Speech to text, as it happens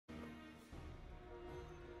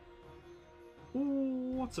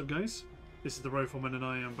What's up, guys? This is the Rifleman, and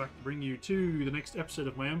I am back to bring you to the next episode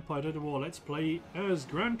of my Empire Total War Let's Play as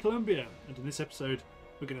Gran Colombia. And in this episode,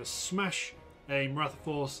 we're going to smash a Maratha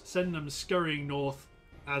force, send them scurrying north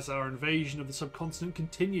as our invasion of the subcontinent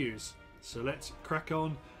continues. So let's crack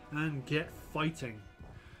on and get fighting.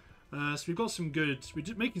 So we've got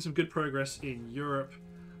we're making some good progress in Europe,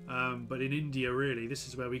 but in India, really, this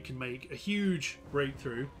is where we can make a huge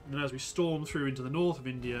breakthrough. And then as we storm through into the north of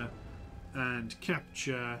India and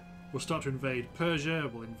capture, we'll start to invade Persia.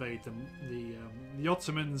 We'll invade the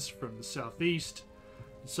Ottomans from the southeast,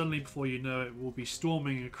 and suddenly, before you know it, we'll be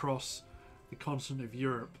storming across the continent of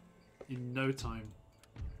Europe in no time.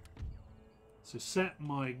 So set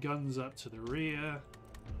my guns up to the rear.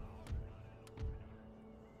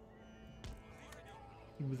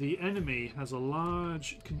 The enemy has a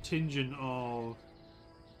large contingent of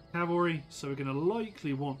cavalry, so we're going to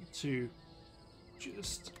likely want to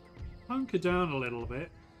just hunker down a little bit,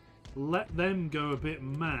 let them go a bit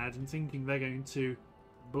mad and thinking they're going to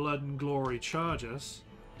blood and glory charge us,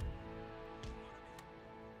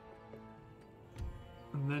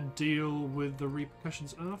 and then deal with the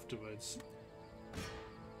repercussions afterwards.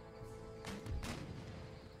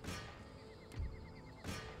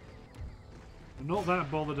 We're not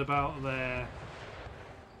that bothered about their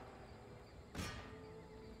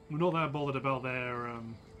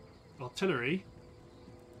artillery.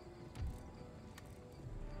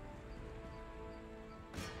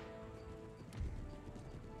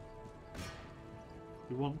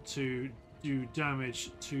 We want to do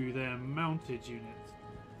damage to their mounted units.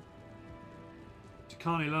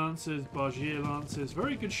 Takani Lancers, Bargier Lancers,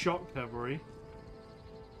 very good shock cavalry.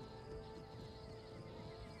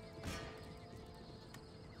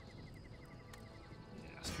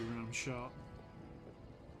 Round shot.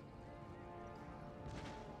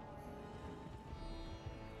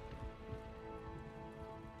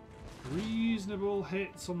 Reasonable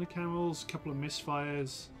hits on the camels, couple of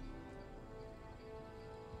misfires.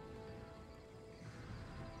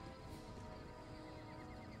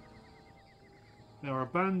 They are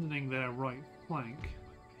abandoning their right flank,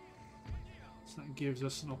 so that gives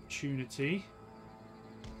us an opportunity.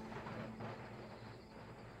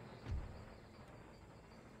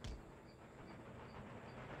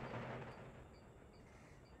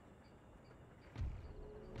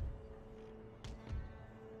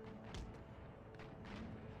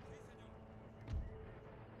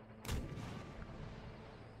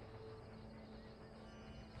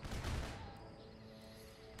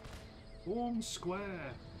 Form square.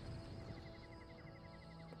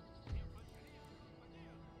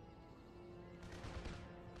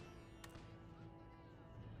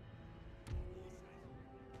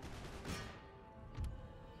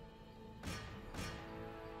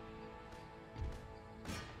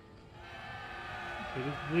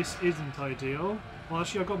 Okay, this isn't ideal. Well,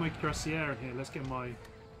 actually, I've got my cuirassier in here. Let's get my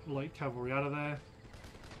light cavalry out of there.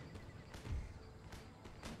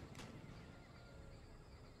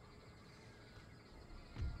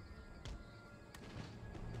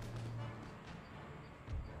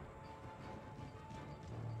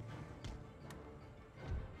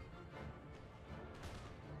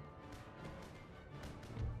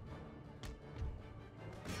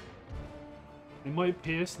 They might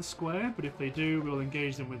pierce the square, but if they do, we'll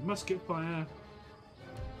engage them with musket fire.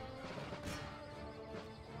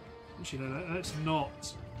 Actually, no, let's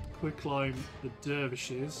not quicklime the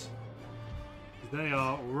dervishes. They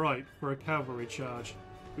are ripe for a cavalry charge.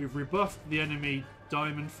 We've rebuffed the enemy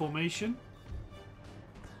diamond formation.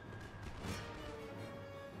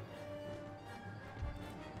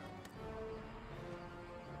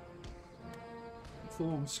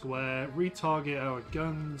 Form square, retarget our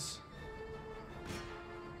guns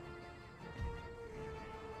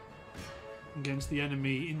against the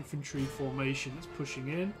enemy infantry formation that's pushing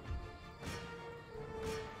in.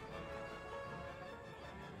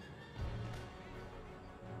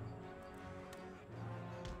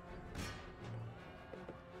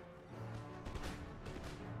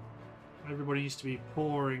 Everybody needs to be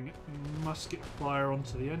pouring musket fire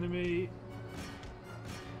onto the enemy.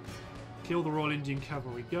 Kill the Royal Indian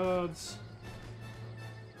Cavalry Guards.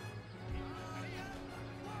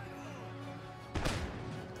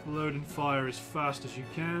 Load and fire as fast as you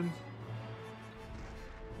can.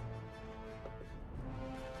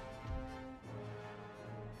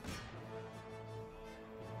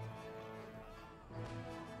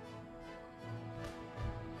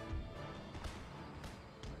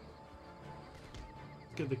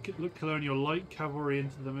 Get the colonial light cavalry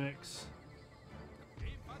into the mix.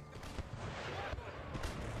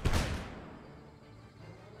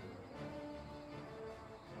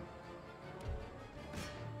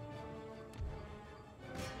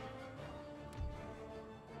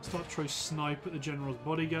 start to try snipe at the general's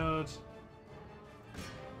bodyguard.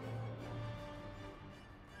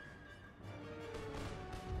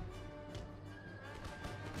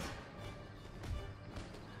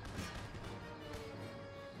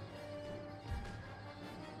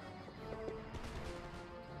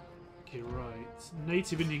 Okay, right.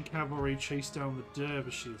 Native Indian cavalry chase down the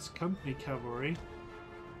dervishes. Company cavalry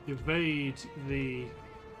evade the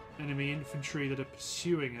enemy infantry that are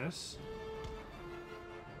pursuing us.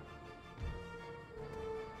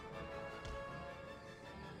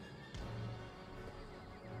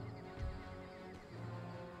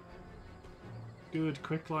 Good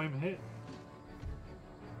quicklime hit.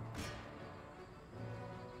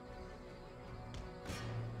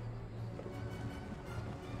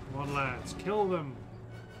 Come on, lads, kill them.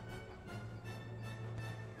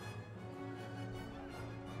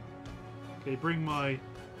 Okay, bring my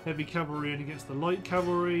heavy cavalry in against the light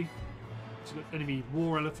cavalry. So we've got enemy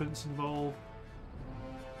war elephants involved.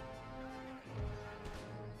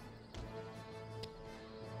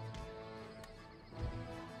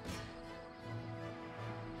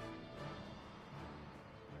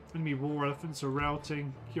 Enemy war elephants are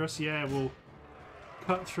routing. Cuirassier will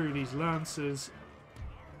cut through these lancers.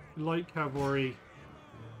 Light cavalry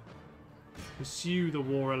pursue the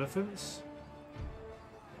war elephants.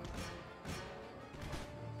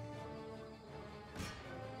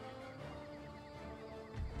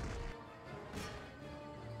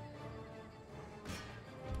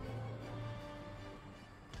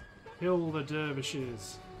 Kill the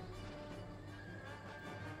dervishes.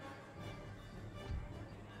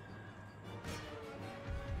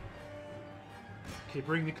 Okay,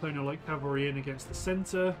 bring the colonial light cavalry in against the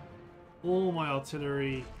centre. All my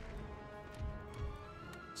artillery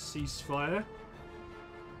cease fire.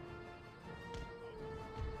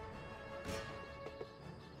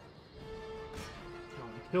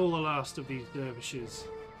 Kill the last of these dervishes.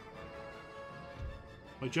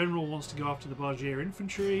 My general wants to go after the Bargier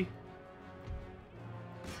infantry.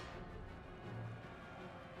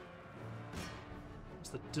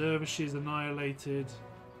 As the dervishes annihilated.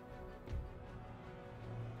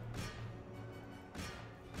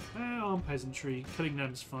 Armed peasantry, killing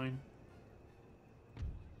them's fine.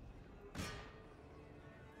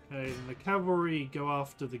 Okay, then the cavalry go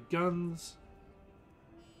after the guns.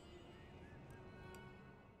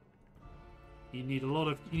 You need a lot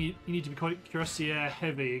of. You need to be quite cuirassier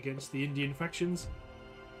heavy against the Indian factions.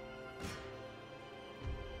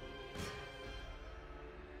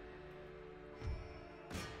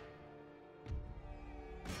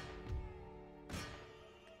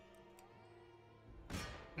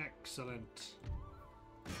 Excellent.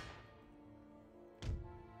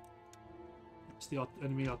 That's the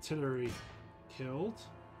enemy artillery killed.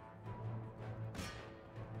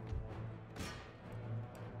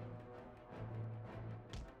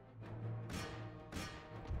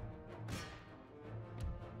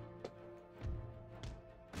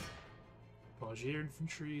 Bargier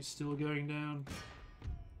infantry is still going down.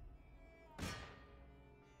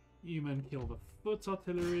 You men kill the foot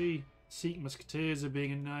artillery. Sikh musketeers are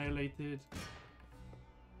being annihilated.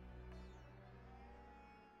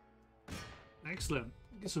 Excellent.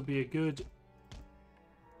 This will be a good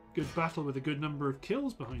battle with a good number of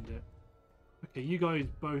kills behind it. Okay, you guys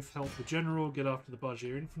both help the general get after the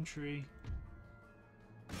Bargier infantry.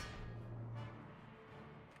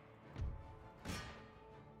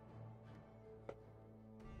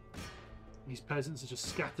 These peasants are just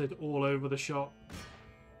scattered all over the shop.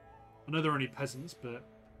 I know they're only peasants, but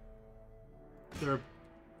they're a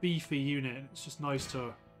beefy unit, and it's just nice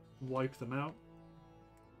to wipe them out.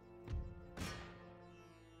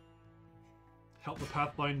 Help the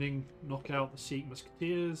pathfinding knock out the Sikh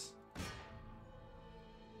musketeers.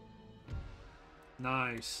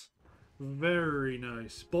 Nice. Very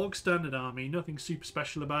nice. Bog standard army, nothing super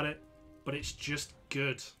special about it, but it's just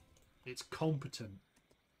good. It's competent.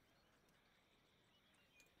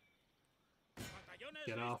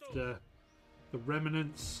 Get after the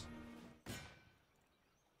remnants.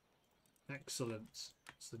 Excellent.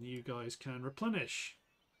 So the new guys can replenish.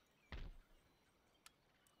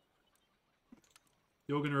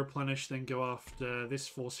 You're going to replenish, then go after this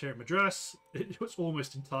force here at Madras. It's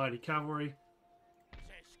almost entirely cavalry.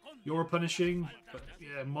 You're replenishing, but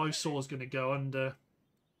yeah, Mysore's going to go under.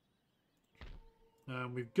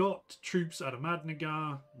 We've got troops out of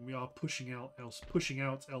Madnagar. We are pushing out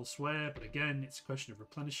elsewhere, but again, it's a question of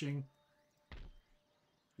replenishing.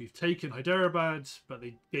 We've taken Hyderabad, but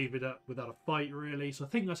they gave it up without a fight, really. So I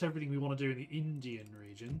think that's everything we want to do in the Indian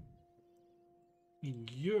region. In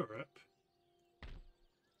Europe,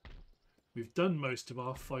 we've done most of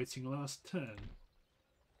our fighting last turn.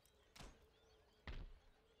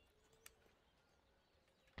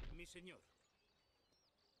 señor.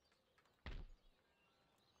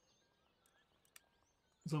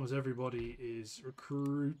 As long as everybody is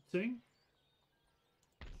recruiting.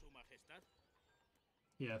 Su Majestad.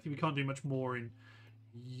 Yeah, I think we can't do much more in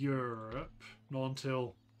Europe. Not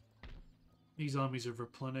until these armies have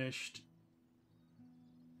replenished.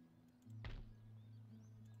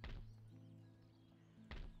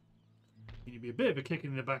 It'd be a bit of a kick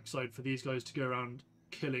in the backside for these guys to go around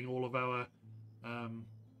killing all of our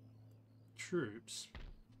troops.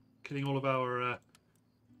 Killing all of our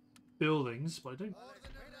buildings, but I don't...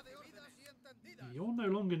 You're no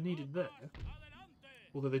longer needed there.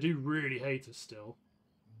 Although they do really hate us still.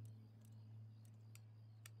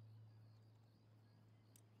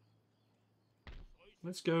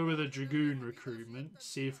 Let's go with a Dragoon recruitment,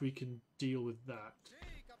 see if we can deal with that.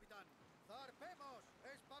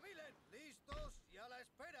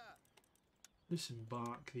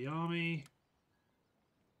 Disembark the army.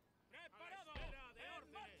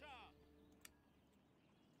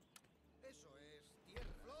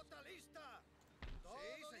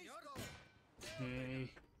 Okay.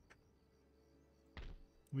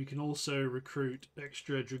 We can also recruit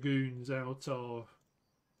extra Dragoons out of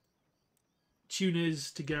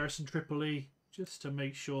Tunis to garrison Tripoli, just to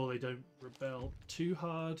make sure they don't rebel too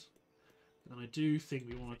hard. And I do think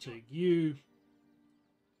we want to take you,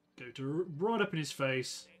 go to right up in his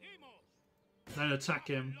face, then attack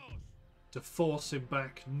him to force him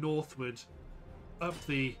back northward up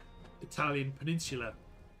the Italian peninsula.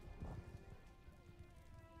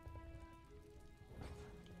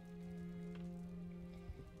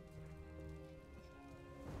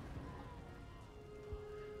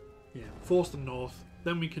 Yeah, force them north.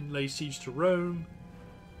 Then we can lay siege to Rome.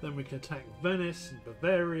 Then we can attack Venice and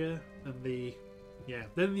Bavaria, and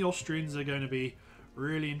then the Austrians are going to be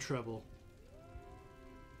really in trouble.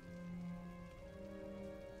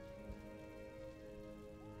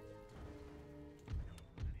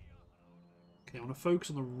 Okay, I want to focus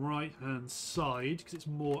on the right-hand side because it's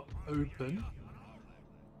more open.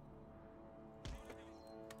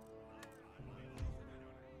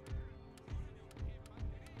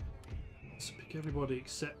 Let's pick everybody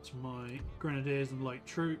except my grenadiers and light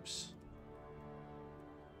troops.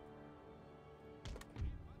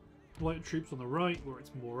 Light troops on the right where it's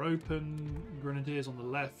more open, grenadiers on the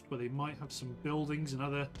left where they might have some buildings and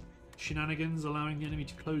other shenanigans allowing the enemy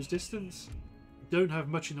to close distance. Don't have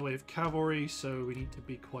much in the way of cavalry, so we need to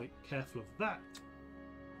be quite careful of that.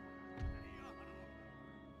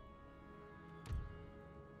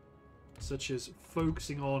 Such as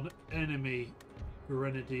focusing on enemy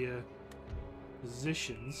grenadier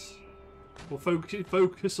positions. Or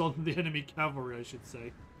focus on the enemy cavalry, I should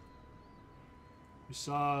say.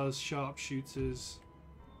 Hussars, sharpshooters.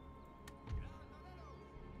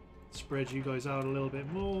 Spread you guys out a little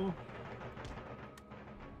bit more.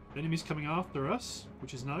 Enemies coming after us,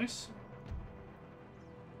 which is nice.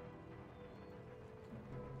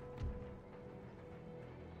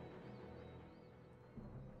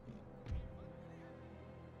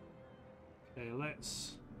 Okay,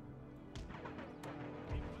 let's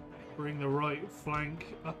bring the right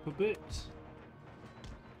flank up a bit.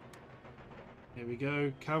 Here we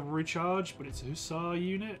go, cavalry charge, but it's a hussar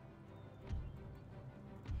unit.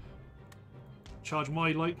 Charge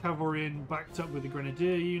my light cavalry in, backed up with the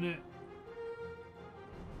grenadier unit.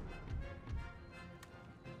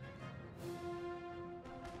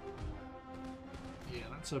 Yeah,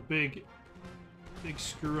 that's a big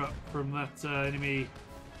screw up from that enemy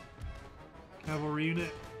cavalry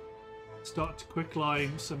unit. Start to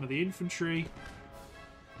quickline some of the infantry.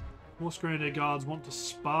 Horse grenadier guards want to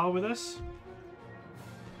spar with us.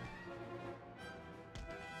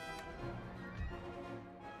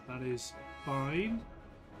 That is fine.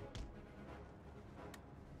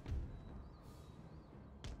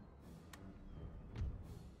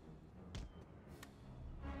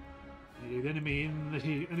 The enemy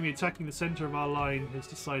attacking the center of our line has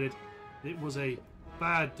decided it was a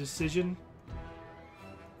bad decision.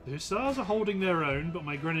 The hussars are holding their own, but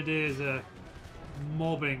my grenadiers are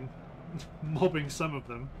mobbing some of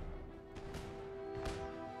them.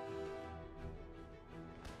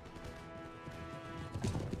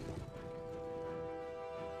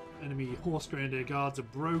 Enemy horse grenadier guards are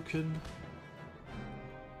broken.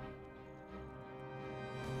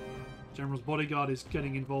 General's bodyguard is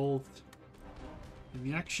getting involved in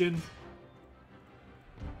the action.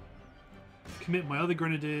 Commit my other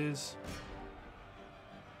grenadiers.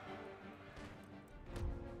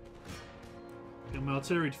 Get my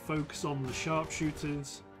artillery to focus on the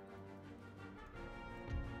sharpshooters.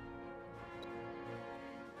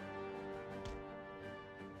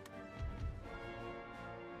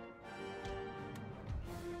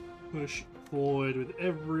 Push forward with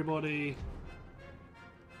everybody.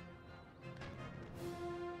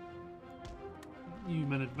 You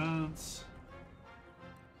men advance.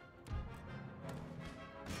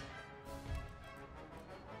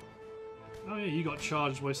 Oh yeah, you got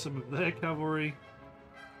charged by some of their cavalry.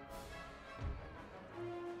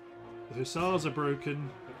 The hussars are broken.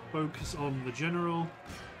 Focus on the general.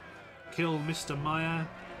 Kill Mr. Meyer.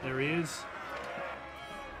 There he is.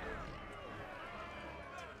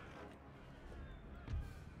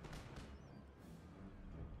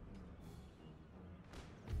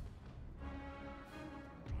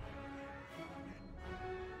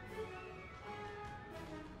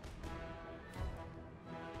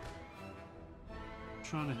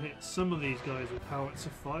 Trying to hit some of these guys with howitzer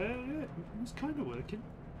fire. Yeah, it's kind of working.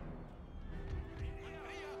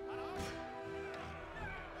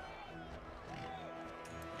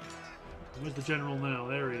 Where's the general now?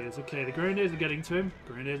 There he is. Okay, the grenadiers are getting to him.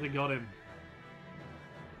 Grenadiers have got him.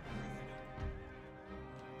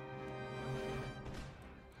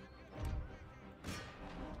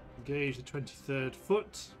 Engage the 23rd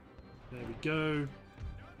foot. There we go.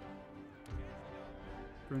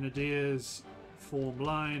 Grenadiers form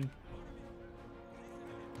line.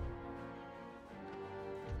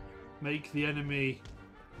 Make the enemy...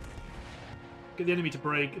 Get the enemy to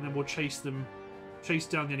break, and then we'll chase them. Chase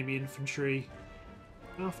down the enemy infantry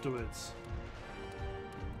afterwards.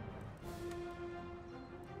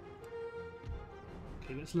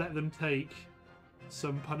 Okay, let's let them take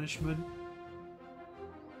some punishment.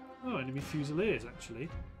 Oh, enemy fusiliers, actually.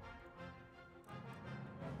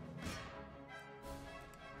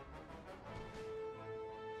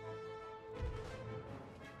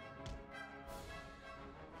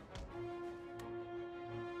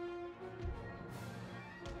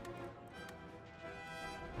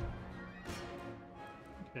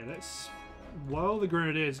 Okay, let's... While the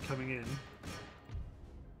grenadiers are coming in,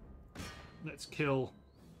 let's kill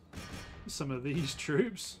some of these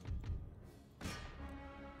troops.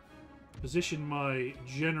 Position my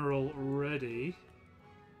general ready.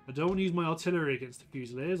 I don't want to use my artillery against the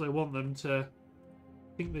Fusiliers. I want them to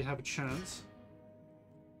think they have a chance.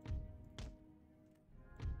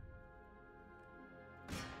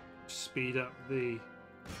 Speed up the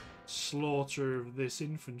slaughter of this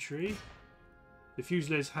infantry. The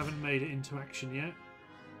Fusiliers haven't made it into action yet.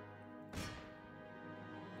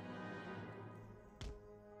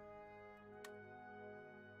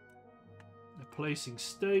 They're placing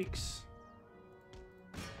stakes.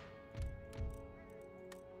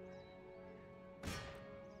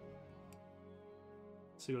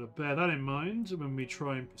 So you've got to bear that in mind when we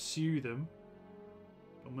try and pursue them.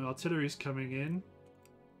 But my artillery's coming in.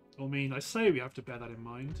 I mean, I say we have to bear that in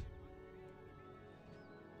mind.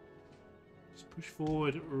 Just push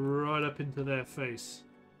forward right up into their face.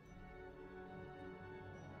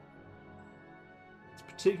 It's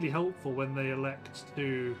particularly helpful when they elect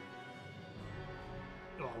to...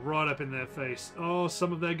 Oh, right up in their face. Oh,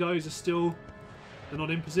 some of their guys are still... They're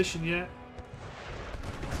not in position yet.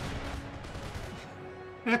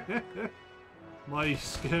 My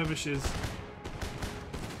skirmishers.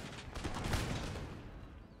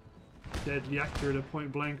 Deadly accurate at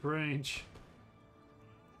point blank range.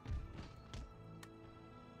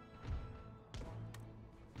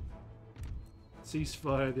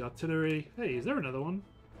 Ceasefire the artillery. Hey, is there another one?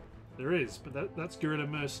 There is, but that's guerrilla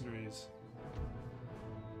mercenaries.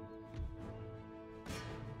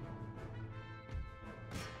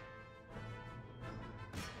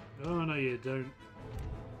 Oh no, you don't.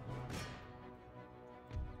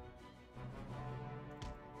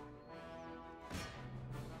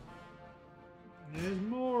 There's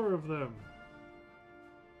more of them.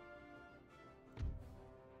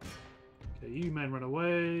 Okay, you men run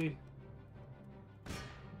away.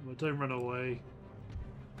 Well, don't run away.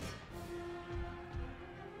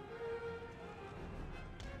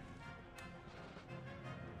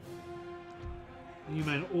 You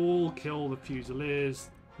men all kill the Fusiliers.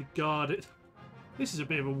 The guard. This is a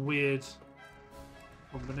bit of a weird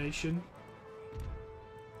combination.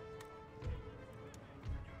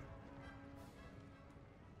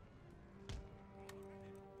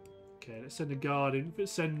 Okay, let's send a guard in.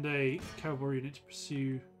 Let's send a cavalry unit to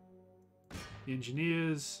pursue the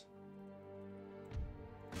engineers.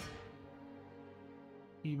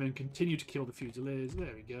 You men continue to kill the Fusiliers.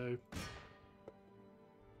 There we go.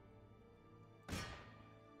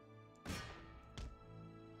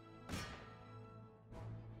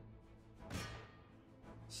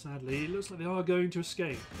 Sadly, it looks like they are going to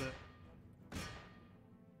escape, but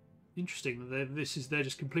interesting that they're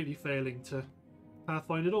just completely failing to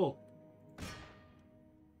pathfind at all.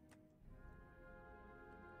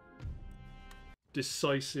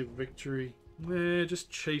 decisive victory. We're just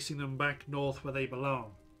chasing them back north where they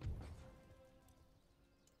belong.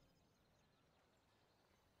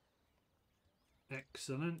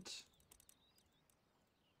 Excellent.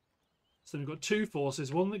 So we've got two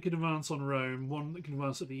forces, one that can advance on Rome, one that can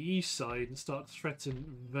advance at the east side and start to threaten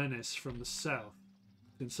Venice from the south.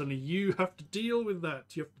 And suddenly you have to deal with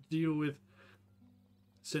that. You have to deal with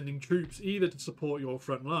sending troops either to support your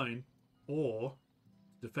front line or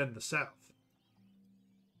defend the south.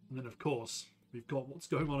 And then, of course, we've got what's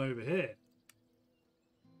going on over here.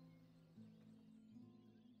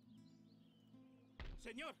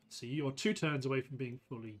 Señor. So you're 2 turns away from being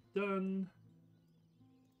fully done.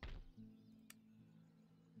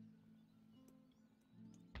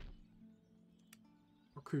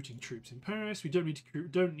 Recruiting troops in Paris. We don't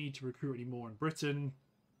need to recruit any more in Britain.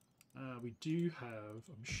 We do have,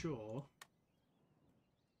 I'm sure.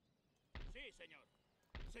 Sí, señor.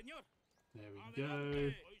 Señor. There we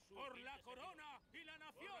go. Por la corona y la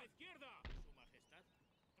nación. Por la izquierda. Su majestad.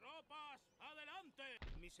 Tropas, adelante.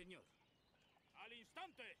 Mi señor. Al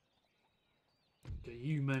instante. Get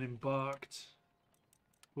you men embarked.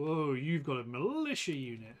 Whoa, you've got a militia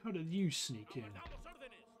unit. How did you sneak in?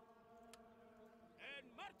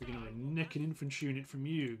 We're going to nick an infantry unit from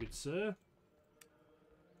you, good sir.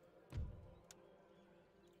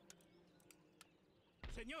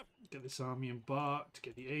 Señor. Get this army embarked.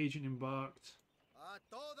 Get the agent embarked. A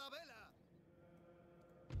toda vela.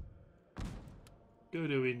 Go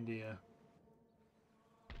to India.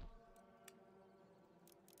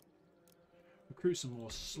 Recruit some more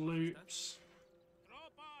sloops.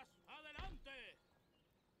 Tropas, adelante.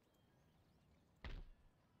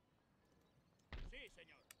 Sí,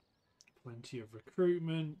 señor. Plenty of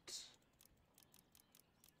recruitment.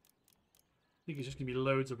 I think it's just going to be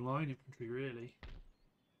loads of line infantry, really.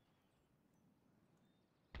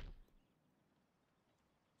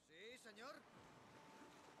 Sí, señor.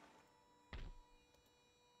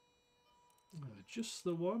 Just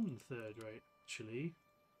the one third rate, actually.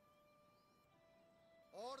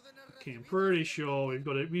 Órdenes Okay, I'm recibidas. pretty sure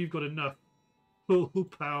we've got enough full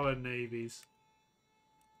power navies.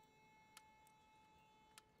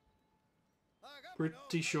 Hagámonos.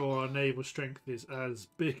 Pretty sure our naval strength is as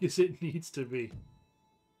big as it needs to be.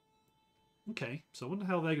 Okay, so I wonder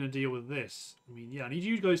how they're going to deal with this. I mean, yeah, I need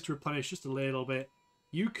you guys to replenish just a little bit.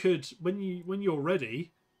 You could, when you're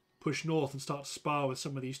ready, push north and start to spar with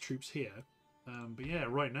some of these troops here. But yeah,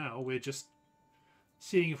 right now we're just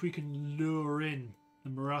seeing if we can lure in the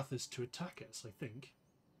Marathas to attack us, I think.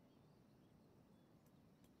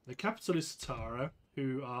 The capital is Satara,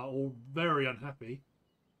 who are all very unhappy.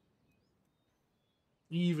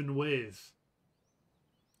 Even with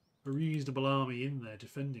a reasonable army in there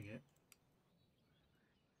defending it.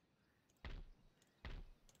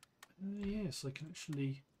 Yes, I can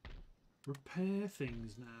actually repair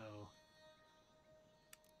things now.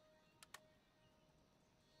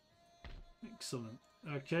 Excellent.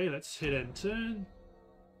 Okay, let's hit end turn.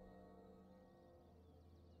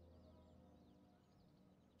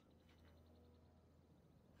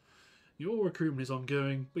 Your recruitment is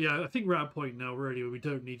ongoing. But yeah, I think we're at a point now really where we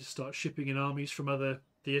don't need to start shipping in armies from other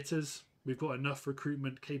theatres. We've got enough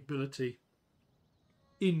recruitment capability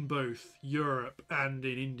in both Europe and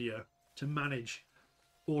in India to manage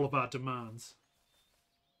all of our demands.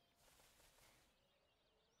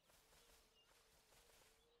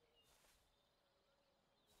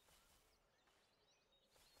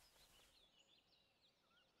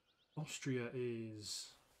 Austria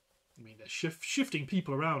is... I mean, they're shifting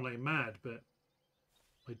people around like mad, but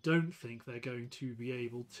I don't think they're going to be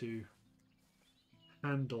able to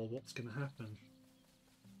handle what's going to happen.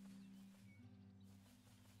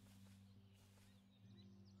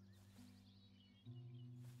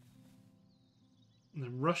 And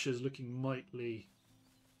then Russia's looking mighty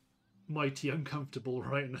uncomfortable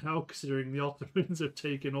right now, considering the Ottomans have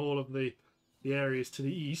taken all of the areas to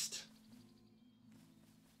the east.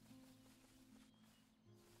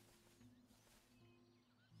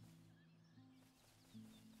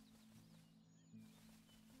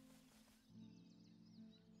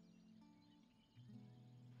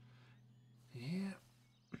 Yeah.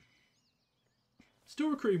 Still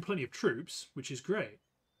recruiting plenty of troops, which is great.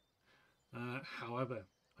 However,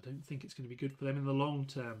 I don't think it's going to be good for them in the long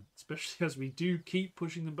term, especially as we do keep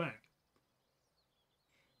pushing them back.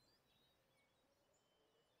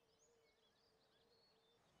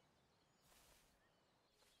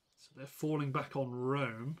 So they're falling back on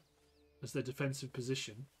Rome as their defensive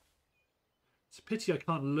position. It's a pity I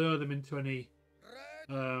can't lure them into any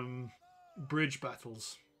bridge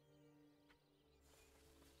battles.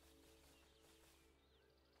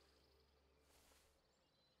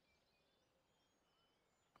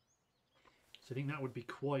 So I think that would be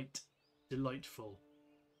quite delightful.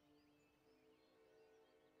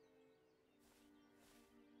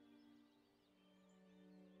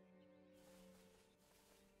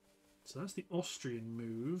 So that's the Austrian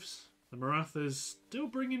moves. The Marathas still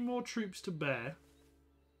bringing more troops to bear.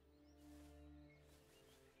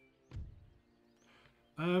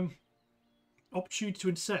 Opportunity to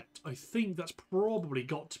intercept. I think that's probably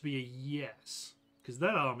got to be a yes. Because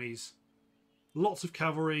that army's lots of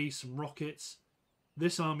cavalry, some rockets.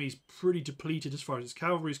 This army's pretty depleted as far as its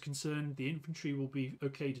cavalry is concerned. The infantry will be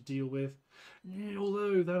okay to deal with. Yeah,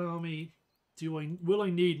 although that army, will I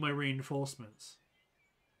need my reinforcements?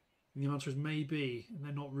 And the answer is maybe, and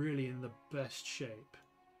they're not really in the best shape.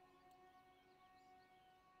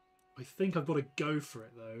 I think I've got to go for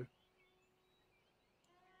it though.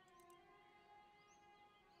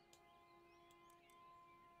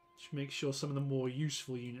 Just make sure some of the more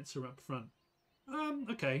useful units are up front.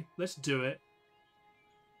 Okay, let's do it.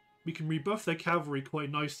 We can rebuff their cavalry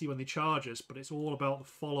quite nicely when they charge us, but it's all about the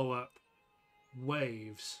follow-up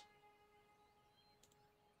waves.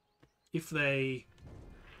 If they...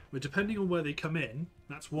 Well, depending on where they come in,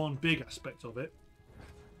 that's one big aspect of it.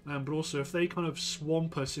 But also, if they kind of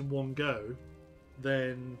swamp us in one go,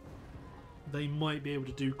 then they might be able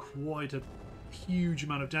to do quite a huge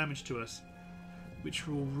amount of damage to us, which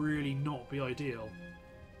will really not be ideal.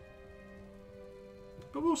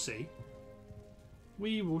 But we'll see.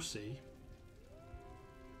 We will see.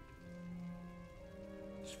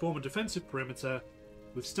 Just form a defensive perimeter,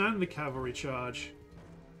 withstand the cavalry charge.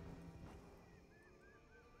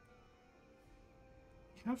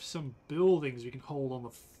 We have some buildings we can hold on the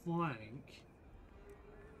flank.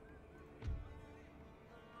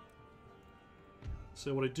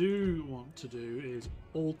 So what I do want to do is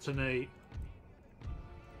alternate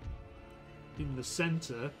in the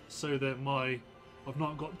centre so that I've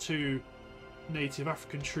not got two native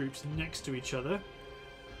African troops next to each other.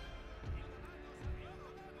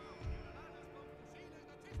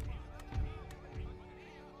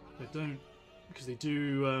 They don't, because they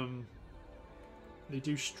do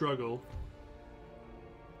struggle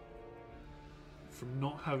from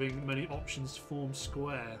not having many options to form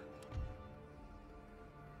square.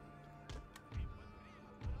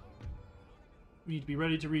 We need to be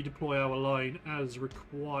ready to redeploy our line as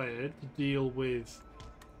required to deal with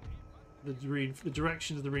the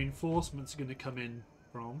directions the reinforcements are going to come in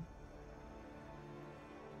from.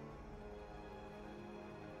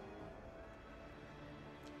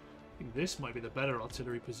 I think this might be the better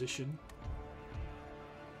artillery position.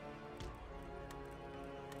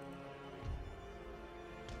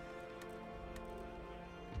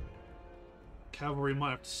 Cavalry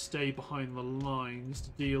might have to stay behind the lines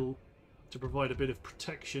to provide a bit of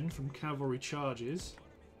protection from cavalry charges.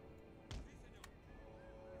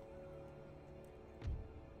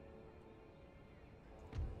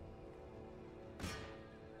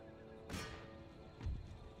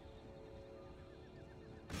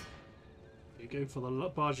 Okay, go for the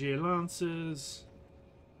Bargier Lancers.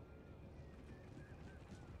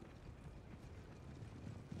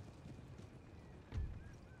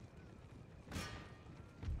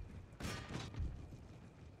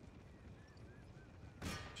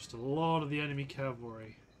 A lot of the enemy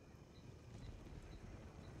cavalry.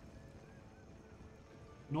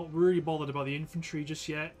 Not really bothered about the infantry just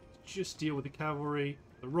yet. Just deal with the cavalry,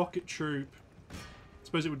 the rocket troop. I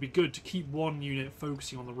suppose it would be good to keep one unit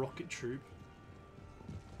focusing on the rocket troop.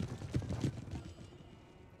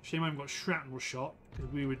 Shame I haven't got shrapnel shot,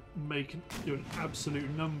 because we would do an absolute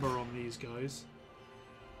number on these guys.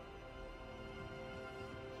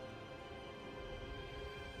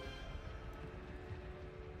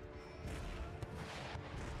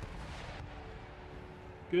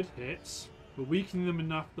 Good hits. We're weakening them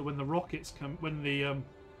enough that when the rockets come, when the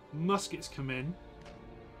muskets come in,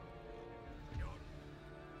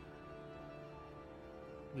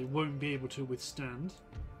 they won't be able to withstand.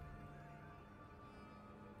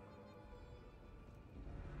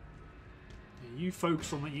 Yeah, you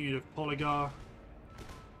focus on that unit of Polygar.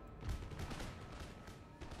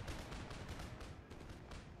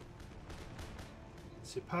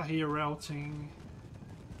 Sipahi are routing.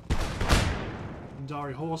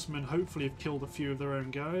 Dari horsemen hopefully have killed a few of their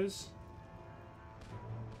own guys.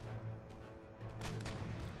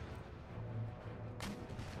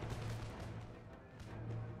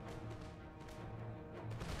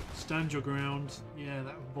 Stand your ground. Yeah,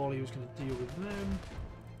 that volley was going to deal with them.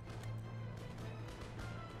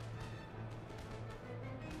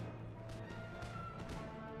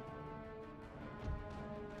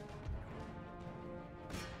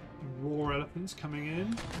 War elephants coming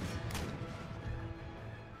in.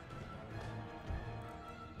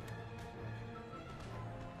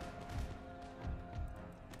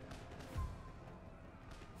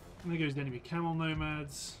 There goes the enemy camel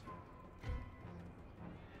nomads.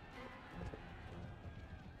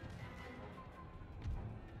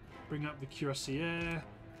 Bring up the cuirassier.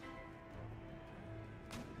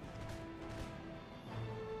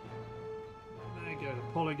 There go the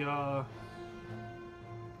polygar.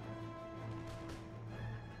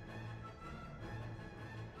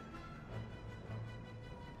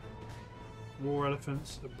 War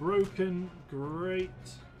elephants are broken. Great.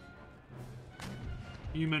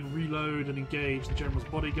 You men reload and engage the general's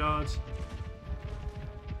bodyguard.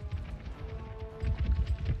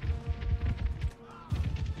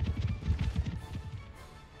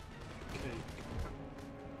 Okay.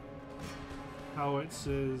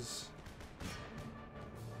 Howitzers.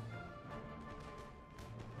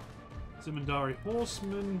 Zamindari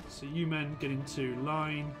horsemen. So you men get into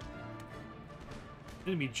line.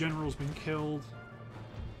 Enemy general's been killed.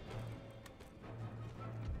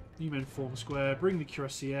 You men form square. Bring the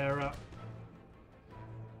cuirassier up.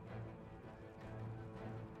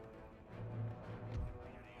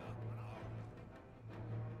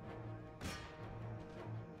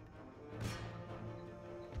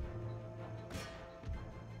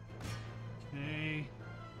 Okay.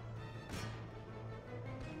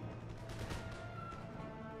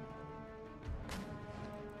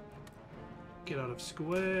 Get out of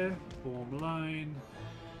square. Form line.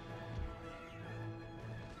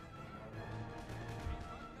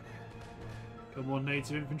 Come on,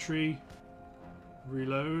 native infantry.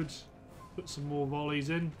 Reload. Put some more volleys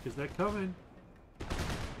in, because they're coming.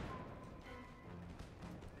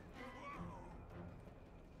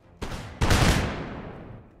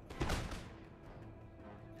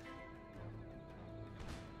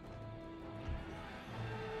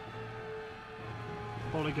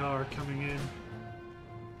 Polygar coming in.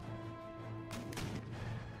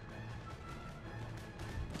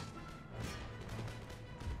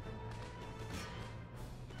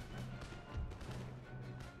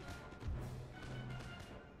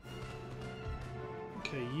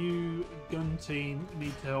 Okay, you gun team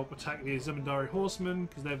need to help attack the Zamindari horsemen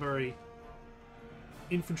because they're very...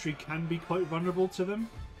 infantry can be quite vulnerable to them.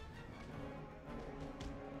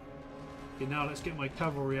 Okay, now let's get my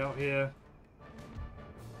cavalry out here.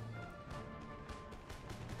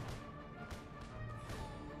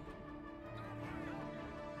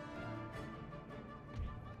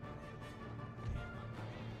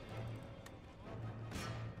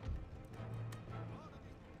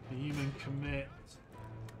 The human commit.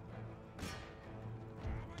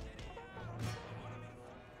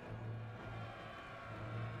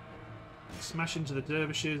 Smash into the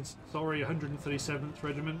dervishes. Sorry, 137th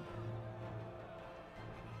Regiment.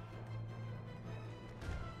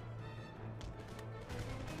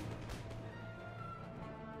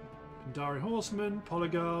 Mandari horsemen,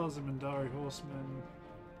 polygars, and Mandari horsemen.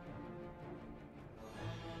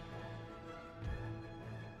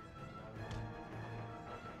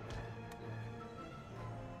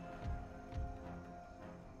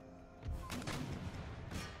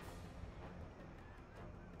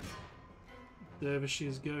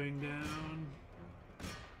 Dervishes going down.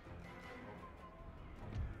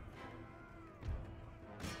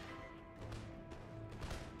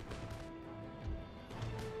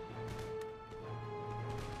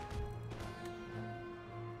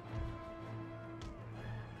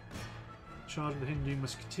 Charge the Hindu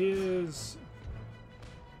musketeers.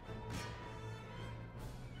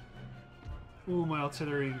 All my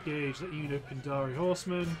artillery engaged. That unit of Pindari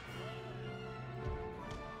horsemen.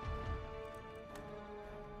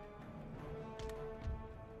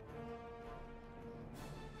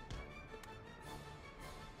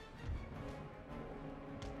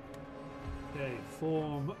 Okay,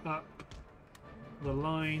 form up the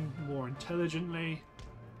line more intelligently.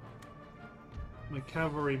 My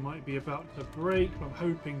cavalry might be about to break, but I'm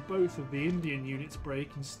hoping both of the Indian units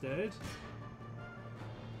break instead.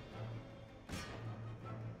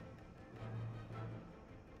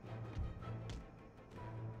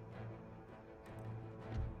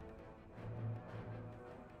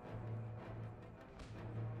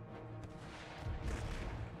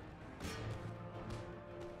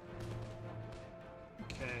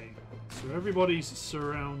 Okay, so everybody's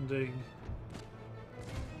surrounding.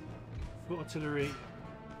 Foot artillery.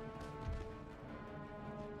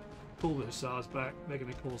 Pull the hussars back. They're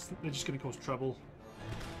just going to cause trouble.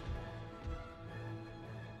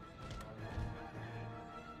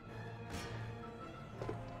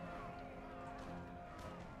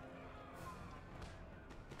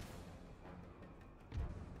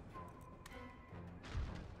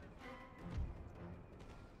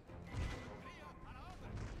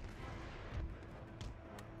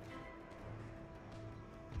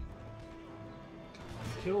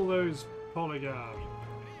 Kill those polygar.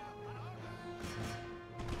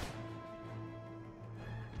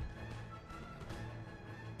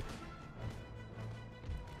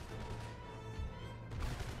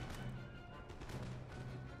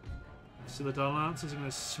 So the Lancers are going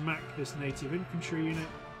to smack this native infantry unit.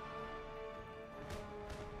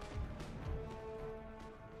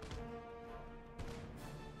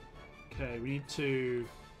 Okay, we need to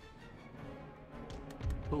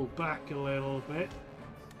pull back a little bit,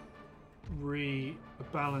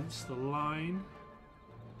 rebalance the line.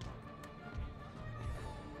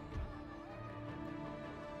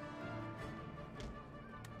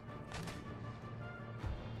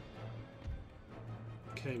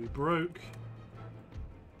 Okay, we broke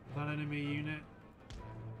that enemy unit.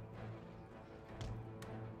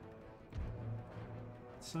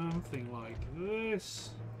 Something like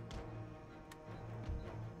this.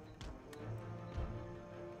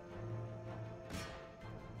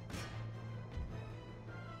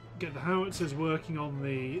 Get the howitzers working on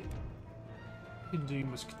the Hindu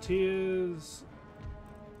musketeers.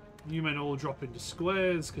 You men all drop into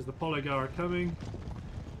squares because the polygar are coming.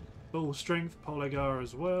 Full strength polygar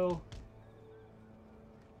as well.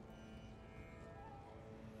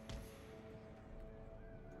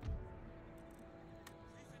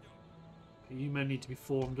 Okay, you men need to be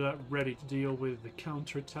formed up, ready to deal with the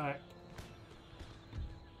counterattack.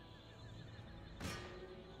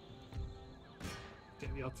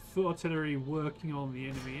 Get the foot artillery working on the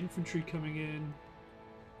enemy infantry coming in,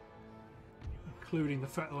 including the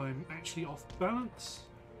fact that I'm actually off balance.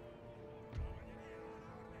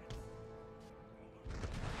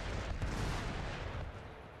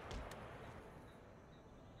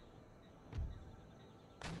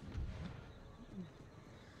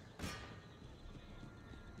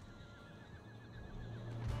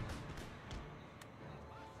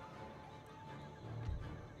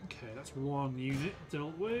 Okay, that's one unit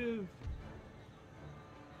dealt with.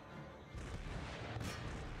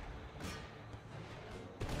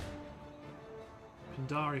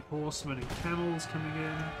 Pindari horsemen and camels coming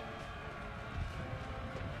in.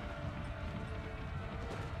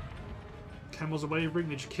 Camels are wavering,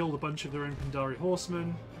 they just killed a bunch of their own Pindari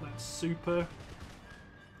horsemen. That's super.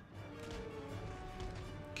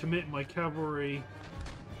 Commit my cavalry.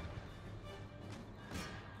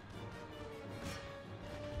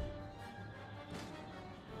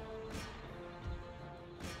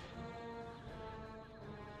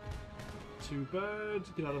 Too bad.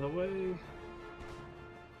 Get out of the way.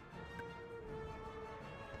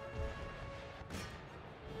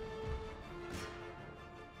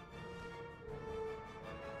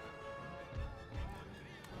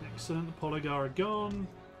 Excellent. The polygar are gone.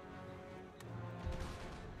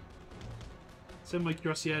 Send my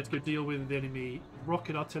cuirassier to go deal with the enemy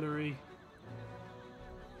rocket artillery.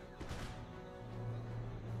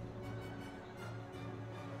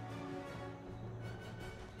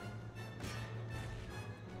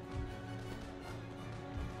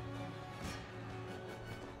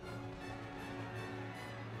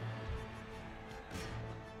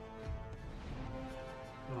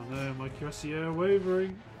 Oh no, my cuirassier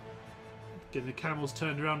wavering. Getting the camels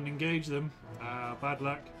turned around and engage them. Ah, bad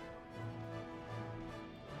luck.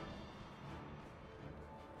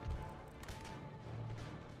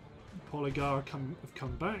 Polygar have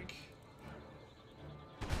come back.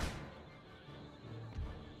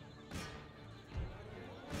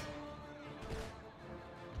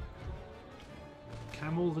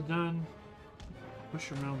 Camels are done.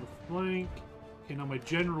 Push around the flank. Okay, now my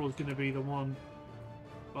general is going to be the one.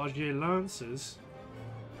 Bargier Lancers.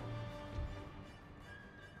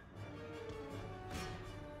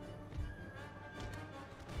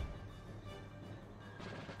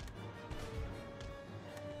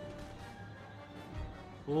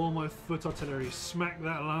 All my foot artillery, smack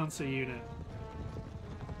that Lancer unit.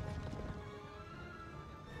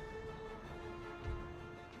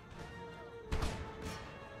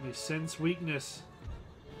 They sense weakness.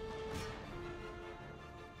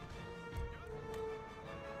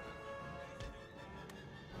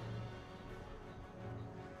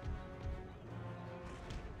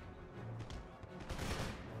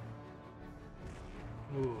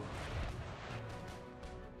 Ooh.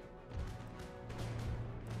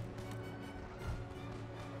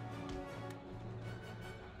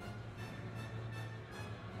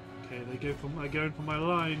 Okay, they're going for my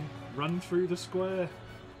line. Run through the square.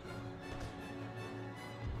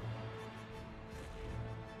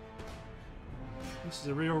 This is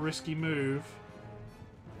a real risky move.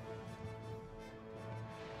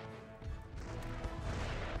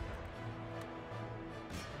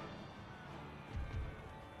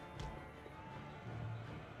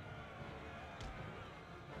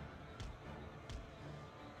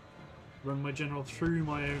 Run my general through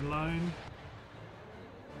my own line.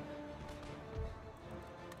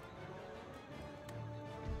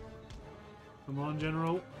 Come on,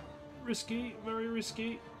 general. Risky, very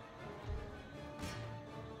risky.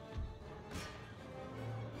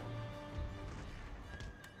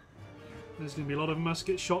 There's going to be a lot of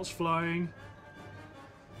musket shots flying.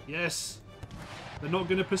 Yes! They're not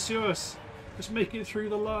going to pursue us. Just make it through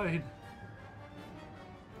the line.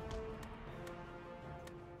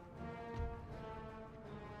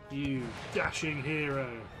 You dashing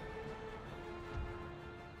hero.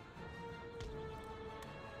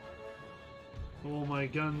 All my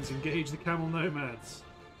guns engage the camel nomads.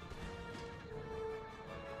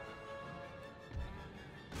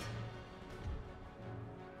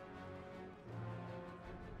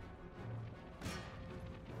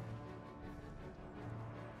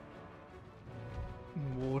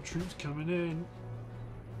 More troops coming in.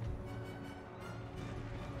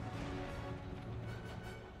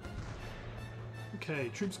 Okay,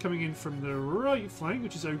 troops coming in from the right flank,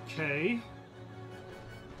 which is okay.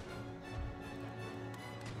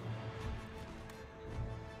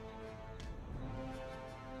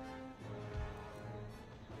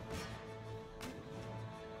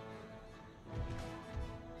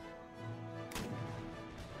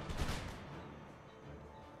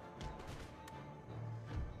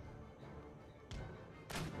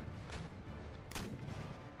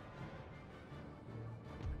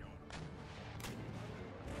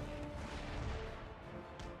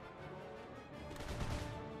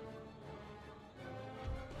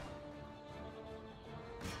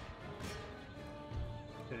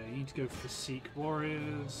 Okay, you need to go for the Sikh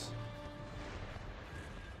warriors.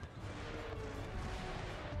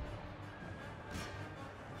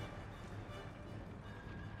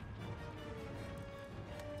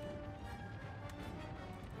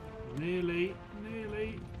 Nearly,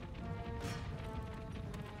 nearly.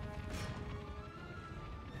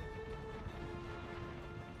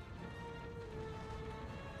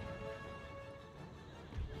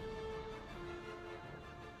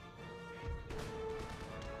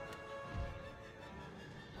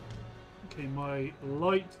 Okay, my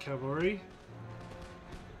light cavalry.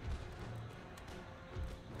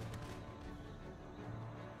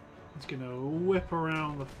 It's going to whip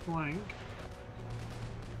around the flank.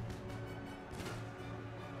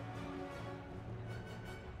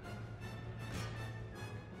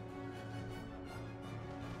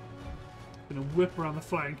 Going to whip around the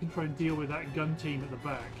flank and try and deal with that gun team at the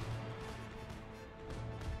back.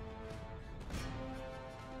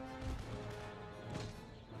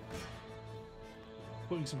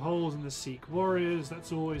 Putting some holes in the Sikh warriors,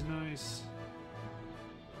 that's always nice.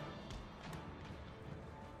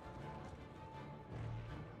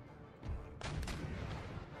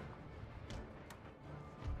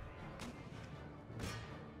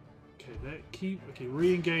 Okay,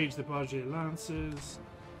 re-engage the Bajir Lancers.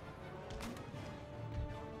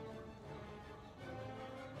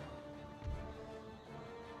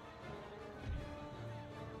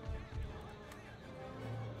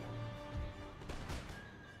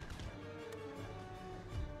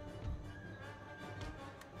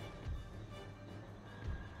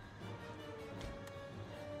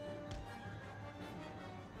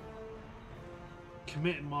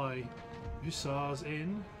 Commit my hussars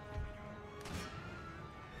in.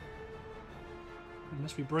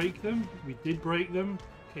 Unless we break them. We did break them.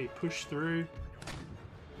 Okay, push through.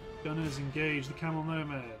 Gunners engage the camel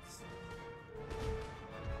nomads.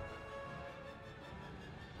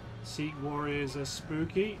 Sikh warriors are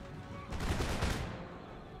spooky.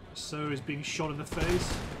 So is being shot in the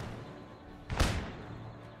face.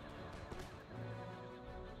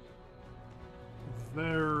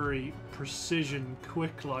 Very precision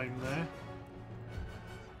quicklime there.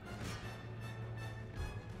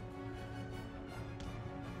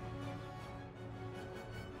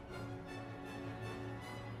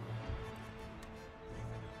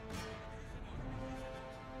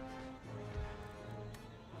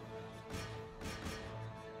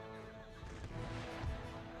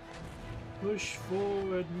 Push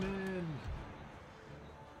forward, men.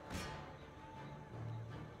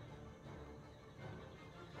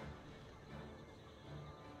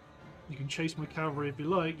 You can chase my cavalry if you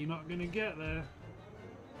like, you're not going to get there.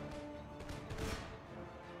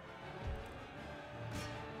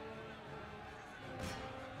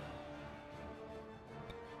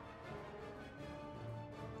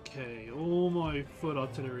 Okay, all my foot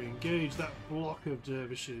artillery engage that block of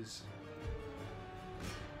dervishes.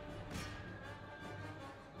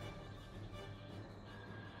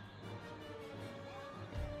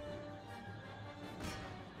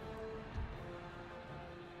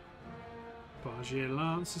 Bargier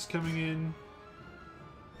Lance is coming in.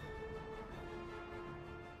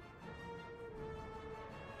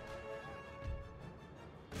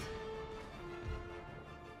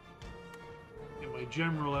 Get my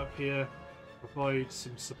general up here, provide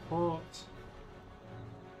some support.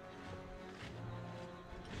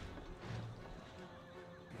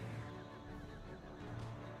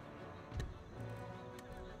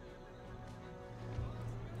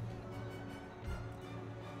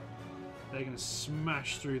 They're going to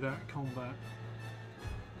smash through that combat.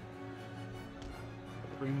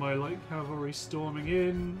 Bring my light cavalry storming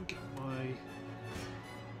in. Get my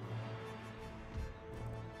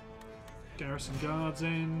garrison guards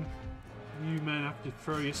in. You men have to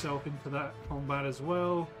throw yourself into that combat as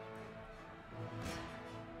well.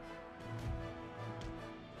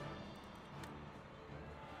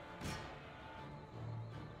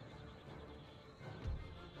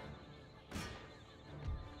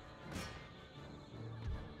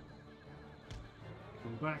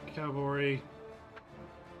 Back cavalry.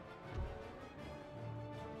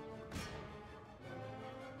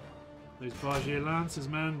 Those Bargier Lancers,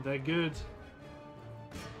 man, they're good.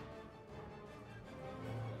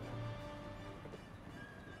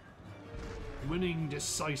 Winning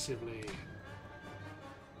decisively.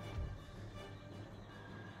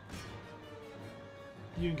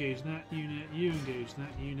 You engage that unit, you engage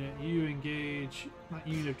that unit, you engage that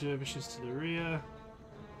unit of dervishes to the rear.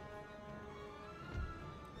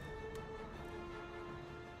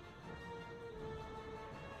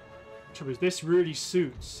 This really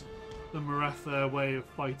suits the Maratha way of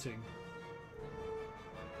fighting.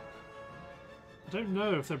 I don't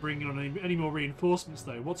know if they're bringing on any more reinforcements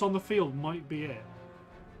though. What's on the field might be it.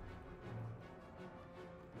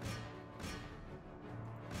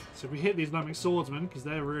 So we hit the Islamic swordsmen because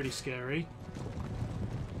they're really scary.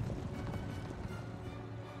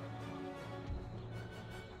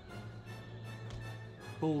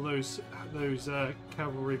 Pull those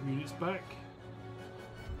cavalry units back.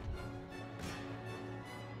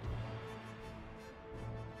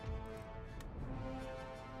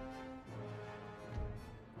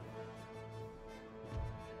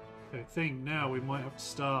 I think now we might have to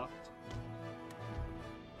start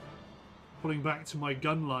pulling back to my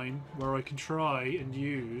gun line where I can try and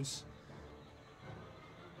use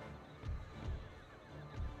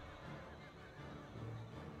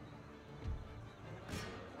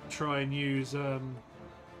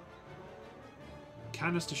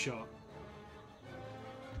canister shot.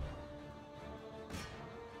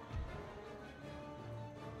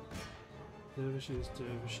 Dervishes.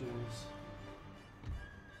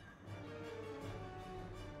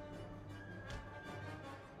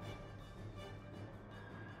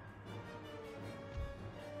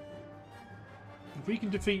 If we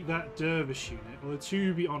can defeat that dervish unit, well,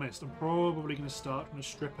 to be honest, I'm probably going to start trying to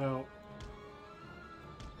strip out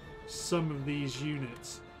some of these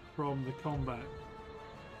units from the combat.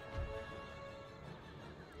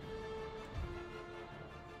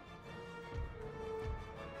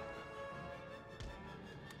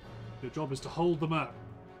 Your job is to hold them up.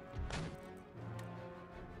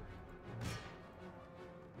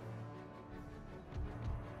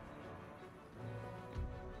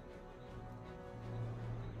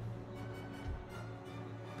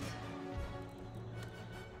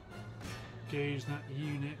 Engage that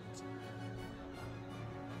unit.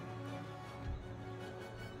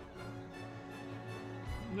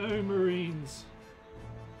 No Marines.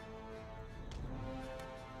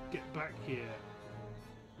 Get back here.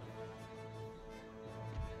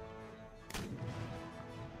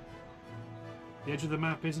 The edge of the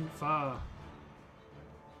map isn't far.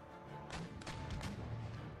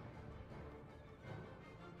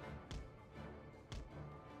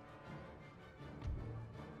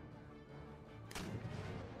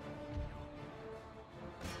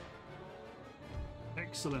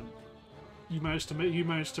 Excellent. You managed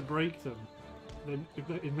to break them. Then,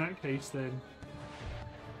 in that case, then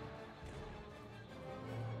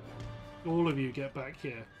all of you get back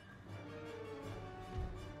here.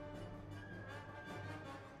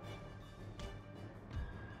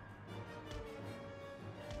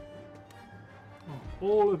 Oh,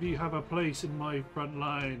 all of you have a place in my front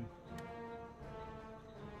line.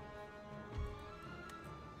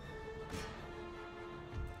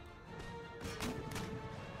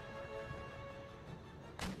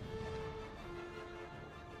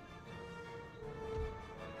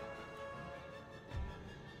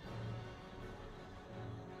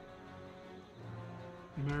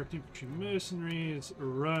 American infantry mercenaries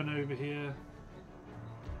run over here.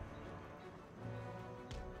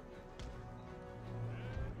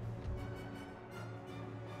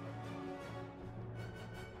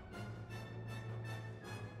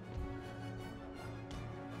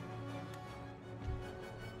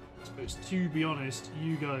 Because to be honest,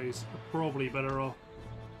 you guys are probably better off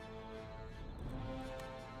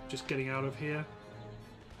just getting out of here.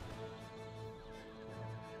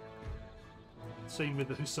 Same with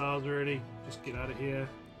the hussars already. Just get out of here.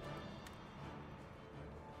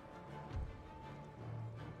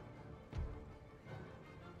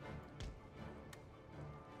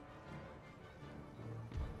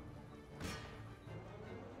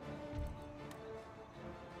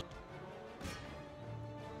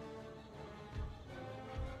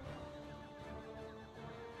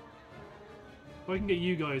 If I can get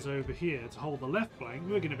you guys over here to hold the left flank,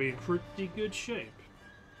 we're going to be in pretty good shape.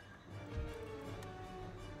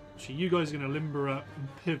 So you guys are going to limber up and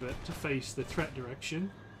pivot to face the threat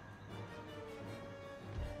direction.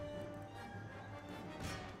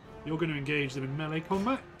 You're going to engage them in melee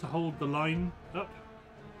combat to hold the line up.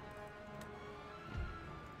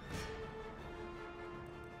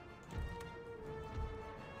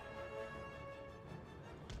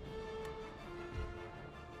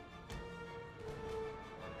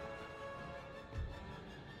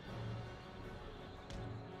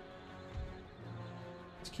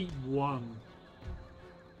 Keep one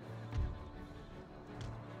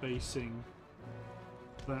facing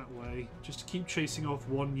that way, just to keep chasing off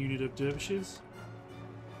one unit of dervishes.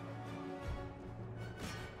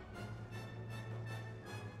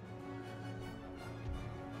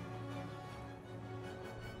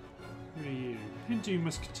 Who are you? Hindu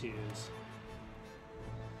musketeers.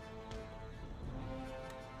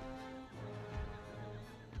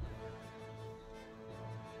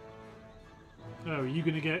 Oh, are you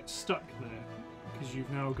going to get stuck there? Because you've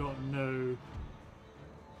now got no...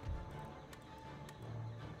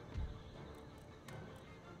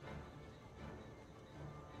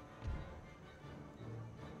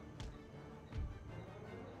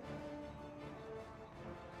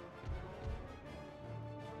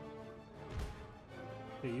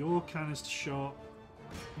 Okay, your canister shot.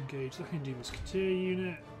 Engage the Hindu musketeer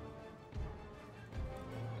unit.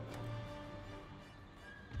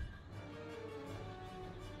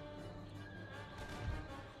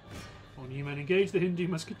 You men engage the Hindu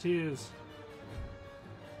musketeers.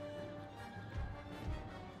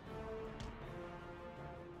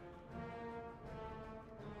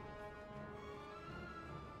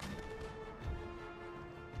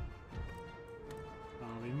 Oh,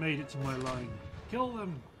 they made it to my line. Kill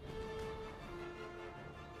them!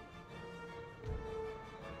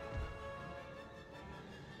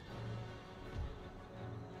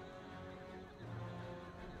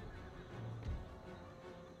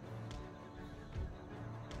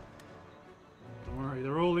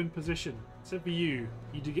 Position, except for you.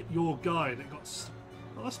 You did get your guy that got...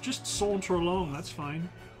 Well, let's just saunter along, that's fine.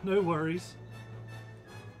 No worries.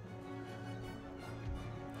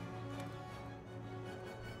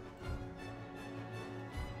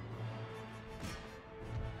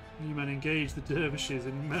 You men engage the dervishes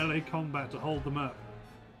in melee combat to hold them up.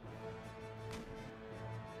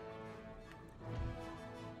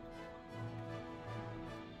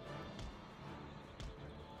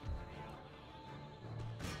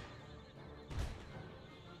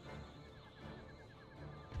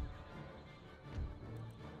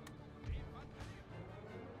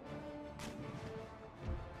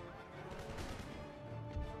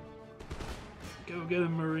 Go get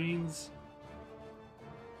them, Marines.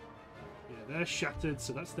 Yeah, they're shattered,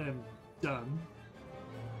 so that's them done.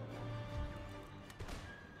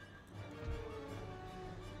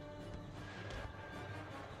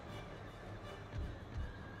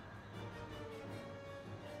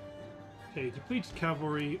 Okay, depleted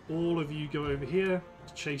cavalry, all of you go over here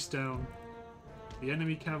to chase down the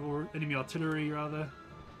enemy cavalry, enemy artillery rather.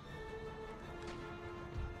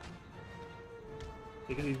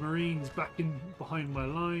 Get these Marines back in behind my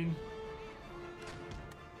line.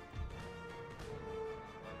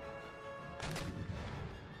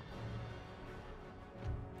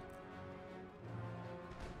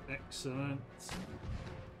 Excellent.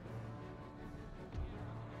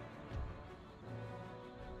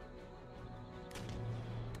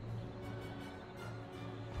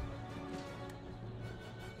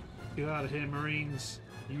 Get out of here, Marines.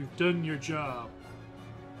 You've done your job.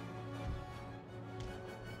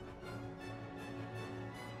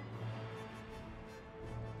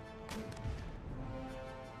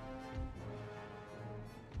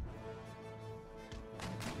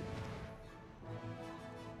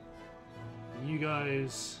 You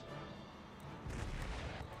guys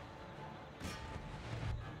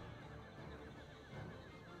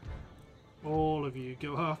all of you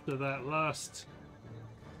go after that last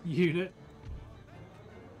unit.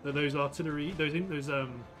 Those artillery, those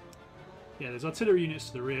artillery units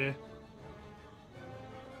to the rear.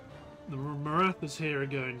 The Marathas here are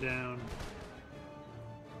going down.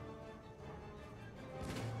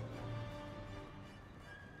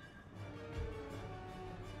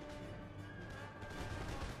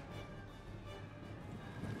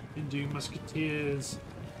 Hindu musketeers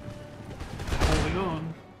holding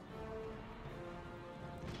on.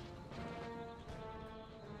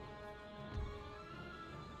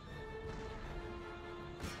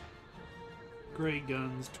 Great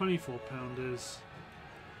guns, 24 pounders.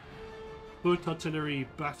 Foot artillery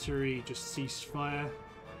battery just ceased fire.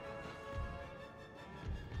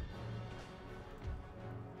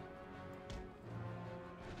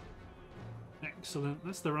 Excellent.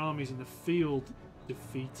 That's their armies in the field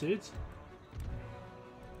defeated.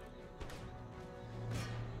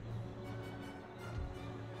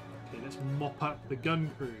 Okay, let's mop up the gun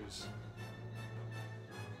crews.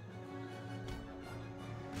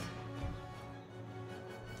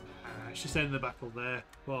 Let's just end the battle there.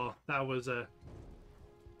 Well, that was a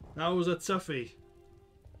toughie.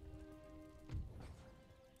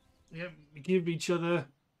 Yep, we give each other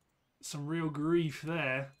some real grief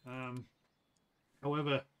there.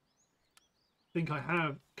 However, I think I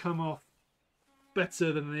have come off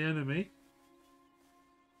better than the enemy.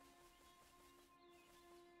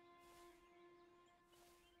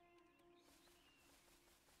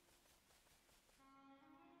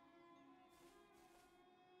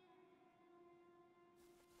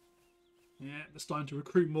 Yeah, they're starting to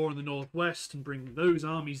recruit more in the northwest and bring those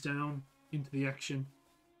armies down into the action.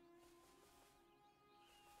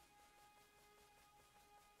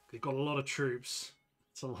 They've got a lot of troops.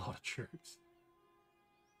 It's a lot of troops.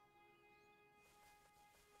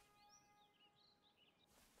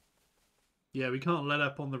 Yeah, we can't let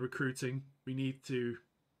up on the recruiting. We need to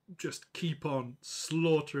just keep on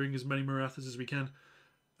slaughtering as many Marathas as we can.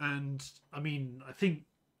 And, I mean, I think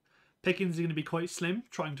pickings are going to be quite slim,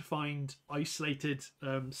 trying to find isolated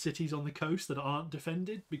cities on the coast that aren't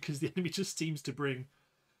defended, because the enemy just seems to bring...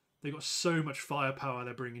 They've got so much firepower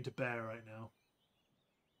they're bringing to bear right now.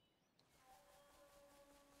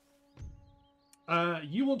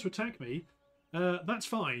 You want to attack me? That's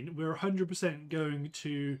fine. We're 100% going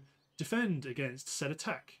to defend against said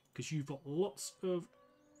attack, because you've got lots of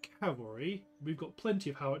cavalry. We've got plenty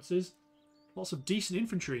of howitzers, lots of decent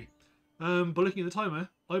infantry. But looking at the timer,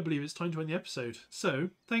 I believe it's time to end the episode. So,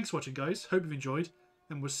 thanks for watching, guys. Hope you've enjoyed,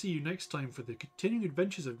 and we'll see you next time for the continuing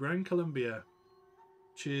adventures of Gran Colombia.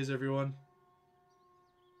 Cheers, everyone.